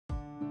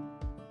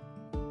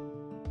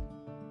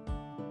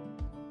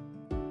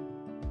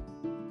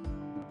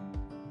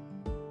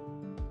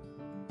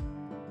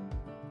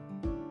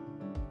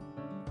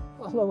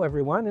Hello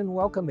everyone, and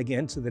welcome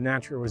again to the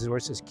Natural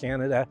Resources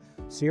Canada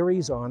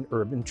series on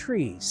urban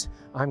trees.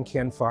 I'm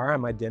Ken Farr.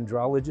 I'm a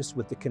dendrologist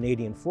with the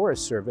Canadian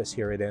Forest Service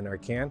here at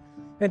NRCan,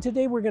 and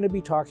today we're going to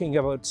be talking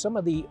about some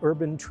of the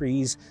urban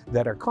trees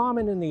that are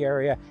common in the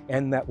area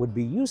and that would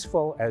be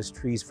useful as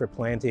trees for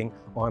planting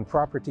on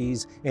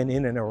properties and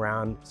in and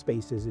around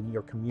spaces in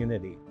your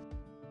community.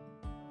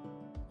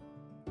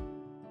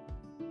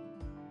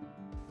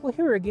 Well,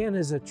 here again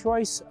is a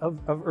choice of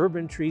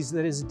urban trees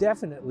that is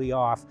definitely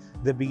off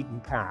the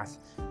beaten path.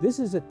 This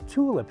is a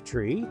tulip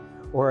tree,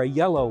 or a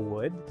yellow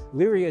wood,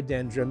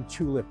 Liriodendron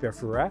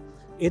tulipifera.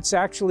 It's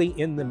actually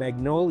in the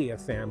magnolia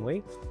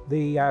family.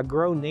 They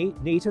grow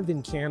native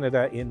in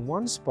Canada in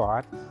one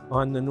spot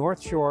on the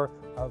north shore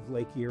of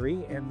Lake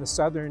Erie and the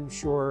southern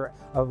shore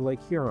of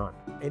Lake Huron.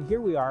 And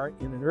here we are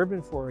in an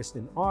urban forest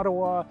in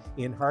Ottawa,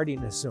 in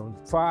hardiness zone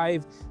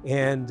 5,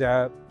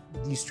 and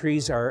these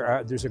trees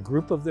are, there's a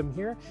group of them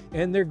here,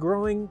 and they're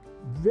growing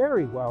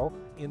very well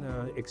in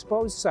an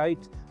exposed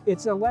site.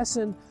 It's a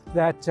lesson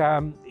that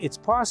it's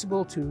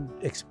possible to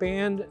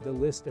expand the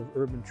list of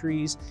urban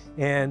trees,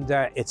 and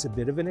it's a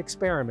bit of an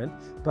experiment,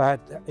 but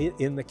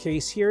in the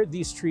case here,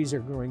 these trees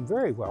are growing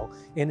very well,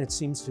 and it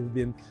seems to have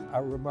been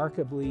a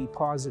remarkably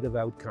positive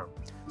outcome.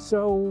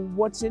 So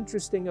what's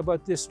interesting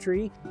about this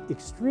tree?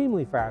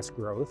 Extremely fast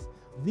growth.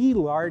 The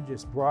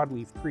largest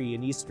broadleaf tree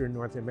in eastern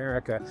North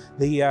America.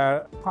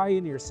 The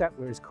pioneer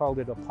settlers called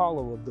it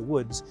Apollo of the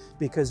woods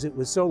because it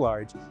was so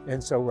large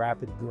and so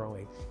rapid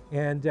growing.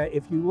 And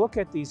if you look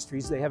at these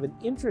trees, they have an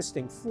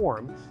interesting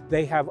form.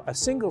 They have a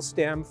single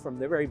stem from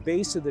the very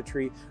base of the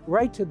tree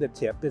right to the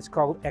tip. It's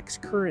called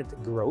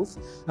excurrent growth,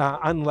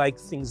 unlike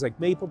things like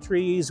maple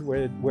trees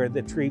where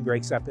the tree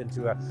breaks up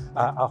into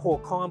a whole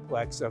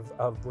complex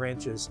of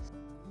branches.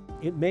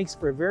 It makes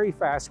for very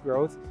fast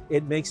growth,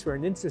 it makes for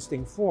an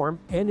interesting form,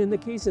 and in the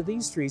case of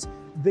these trees,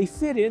 they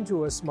fit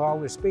into a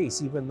smaller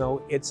space even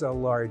though it's a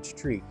large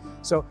tree.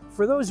 So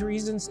for those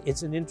reasons,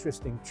 it's an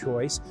interesting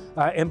choice.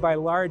 And by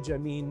large, I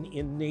mean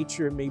in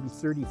nature, maybe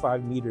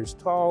 35 meters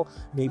tall,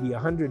 maybe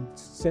 100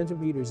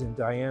 centimeters in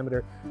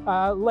diameter,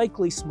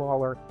 likely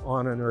smaller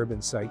on an urban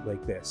site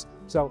like this.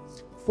 So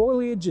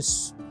foliage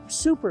is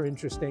super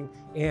interesting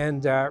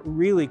and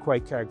really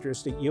quite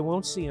characteristic. You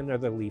won't see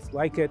another leaf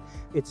like it.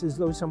 It's as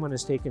though someone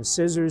has taken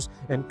scissors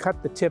and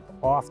cut the tip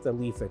off the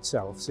leaf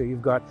itself. So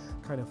you've got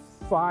kind of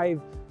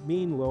 5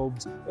 main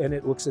lobes, and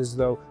it looks as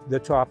though the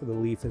top of the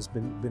leaf has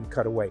been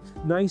cut away.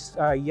 Nice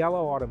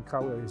yellow autumn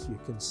color, as you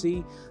can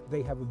see.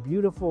 They have a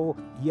beautiful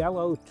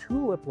yellow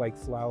tulip-like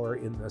flower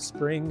in the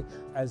spring.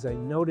 As I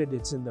noted,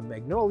 it's in the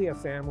magnolia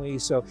family,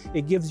 so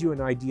it gives you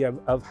an idea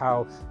of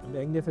how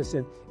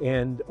magnificent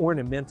and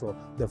ornamental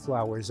the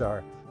flowers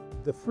are.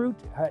 The fruit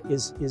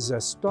is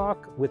a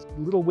stalk with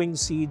little winged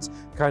seeds,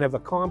 kind of a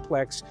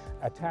complex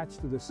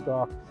attached to the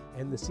stalk,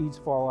 and the seeds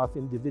fall off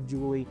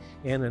individually.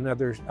 And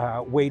another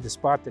way to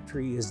spot the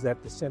tree is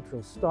that the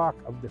central stalk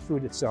of the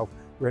fruit itself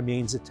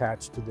remains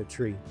attached to the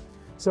tree.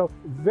 So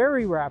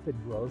very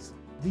rapid growth.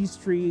 These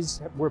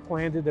trees were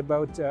planted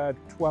about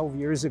 12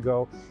 years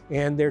ago,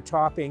 and they're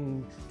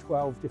topping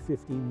 12 to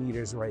 15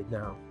 meters right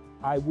now.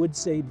 I would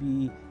say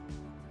be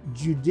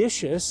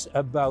judicious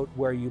about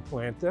where you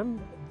plant them.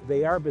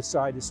 They are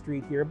beside a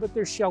street here, but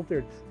they're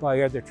sheltered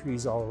by other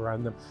trees all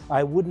around them.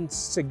 I wouldn't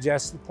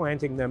suggest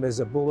planting them as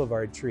a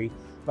boulevard tree,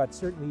 but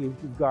certainly if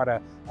you've got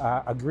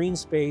a green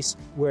space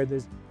where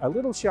there's a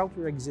little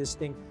shelter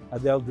existing,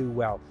 they'll do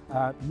well.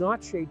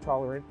 Not shade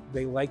tolerant.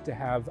 They like to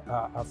have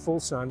a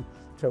full sun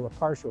to a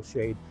partial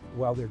shade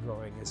while they're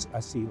growing as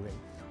a seedling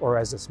or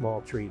as a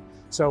small tree.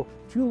 So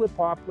tulip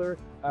poplar,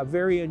 a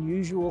very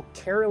unusual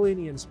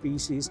Carolinian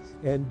species,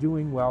 and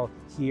doing well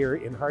here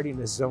in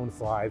hardiness zone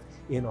 5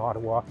 in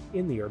Ottawa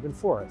in the urban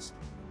forest.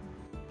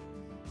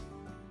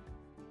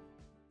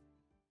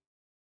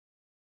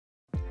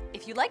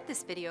 If you like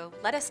this video,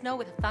 let us know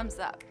with a thumbs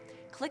up.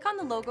 Click on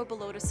the logo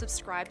below to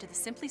subscribe to the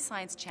Simply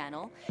Science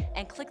channel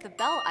and click the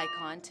bell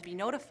icon to be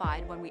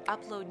notified when we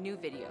upload new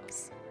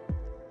videos.